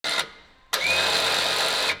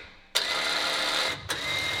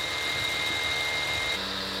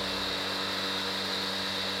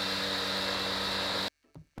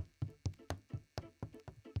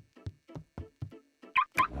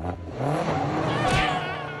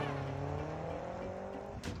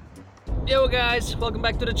Yo guys, welcome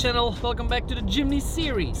back to the channel, welcome back to the Jimny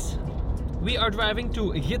series. We are driving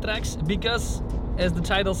to Gitrax because, as the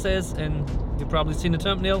title says, and you've probably seen the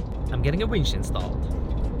thumbnail, I'm getting a winch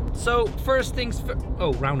installed. So first things first,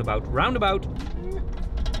 oh, roundabout. It's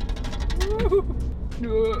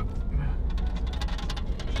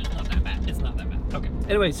not that bad. Okay.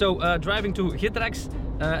 Anyway, so driving to Gitrax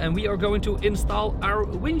and we are going to install our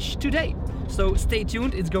winch today. So stay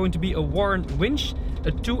tuned, it's going to be a Warren winch,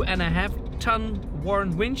 a 2.5 ton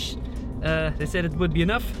Warren winch. They said it would be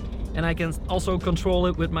enough, and I can also control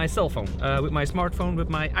it with my cell phone, with my smartphone, with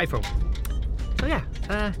my iPhone. So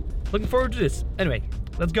yeah, looking forward to this. Anyway,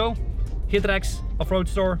 let's go. Gitrax off-road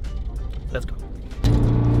store. Let's go.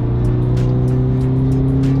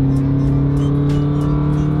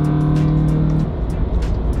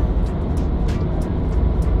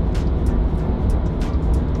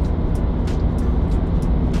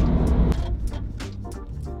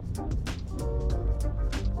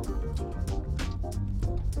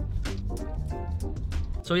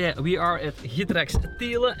 So yeah, we are at Gitrax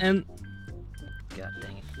Tielen and god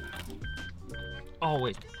dang it.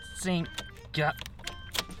 Always same. God.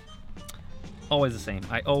 Always the same.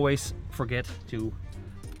 I always forget to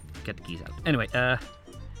get the keys out. Anyway,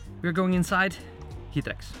 we're going inside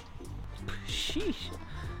Gitrax. Sheesh.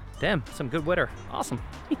 Damn, some good weather. Awesome.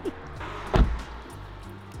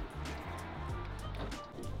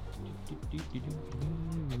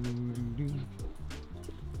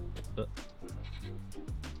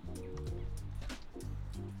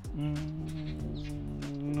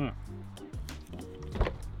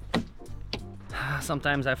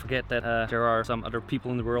 Sometimes I forget that there are some other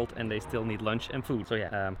people in the world and they still need lunch and food. So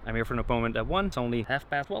yeah, I'm here for an appointment at 1. It's only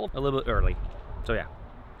 12:30, a little bit early. So yeah,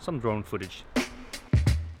 some drone footage.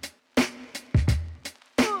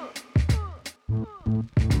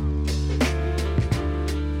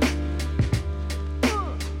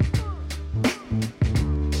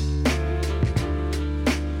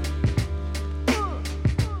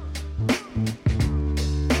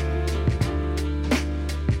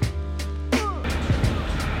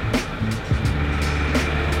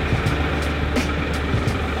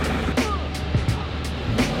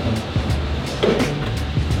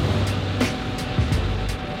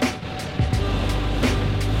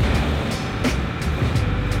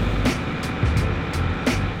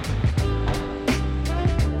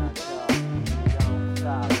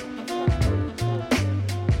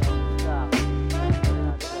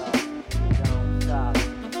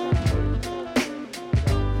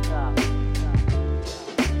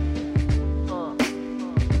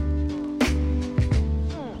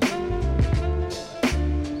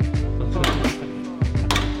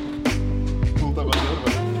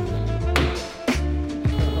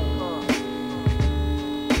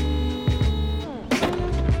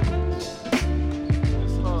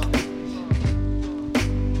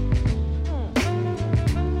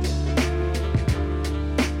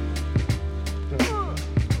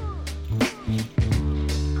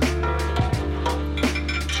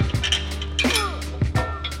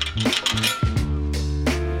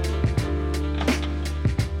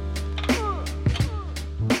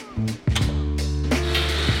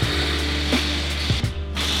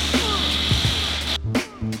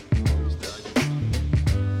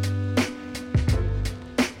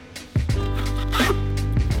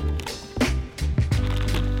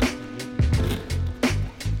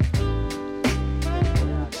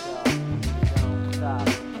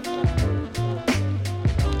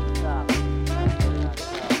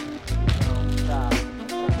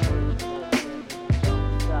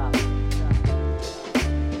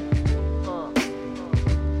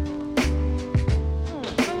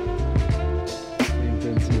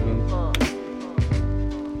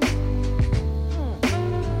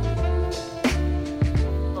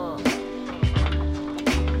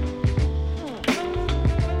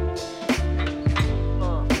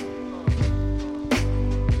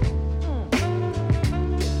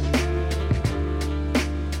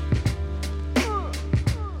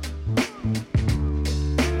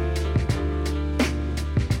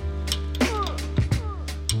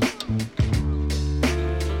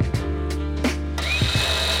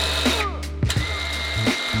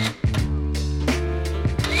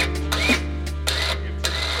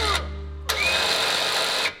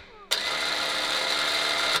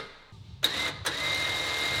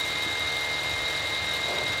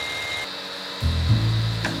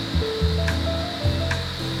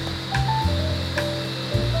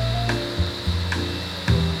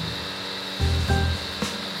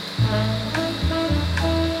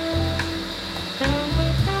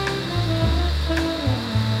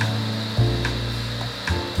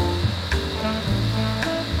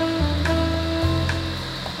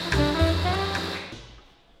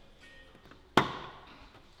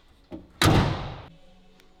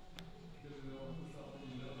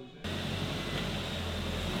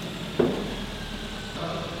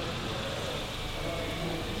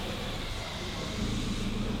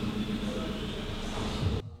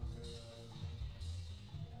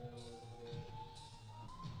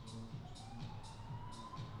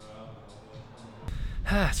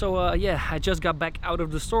 So yeah, I just got back out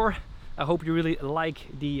of the store. I hope you really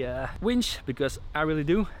like the winch, because I really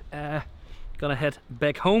do. Gonna head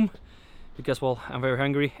back home because, well, I'm very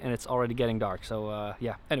hungry and it's already getting dark. So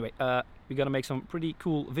yeah, anyway, we're gonna make some pretty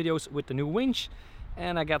cool videos with the new winch,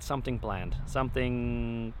 and I got something planned,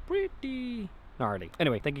 something pretty gnarly.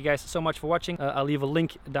 Anyway, thank you guys so much for watching. I'll leave a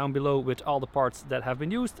link down below with all the parts that have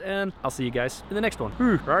been used, and I'll see you guys in the next one.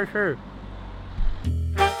 Right here.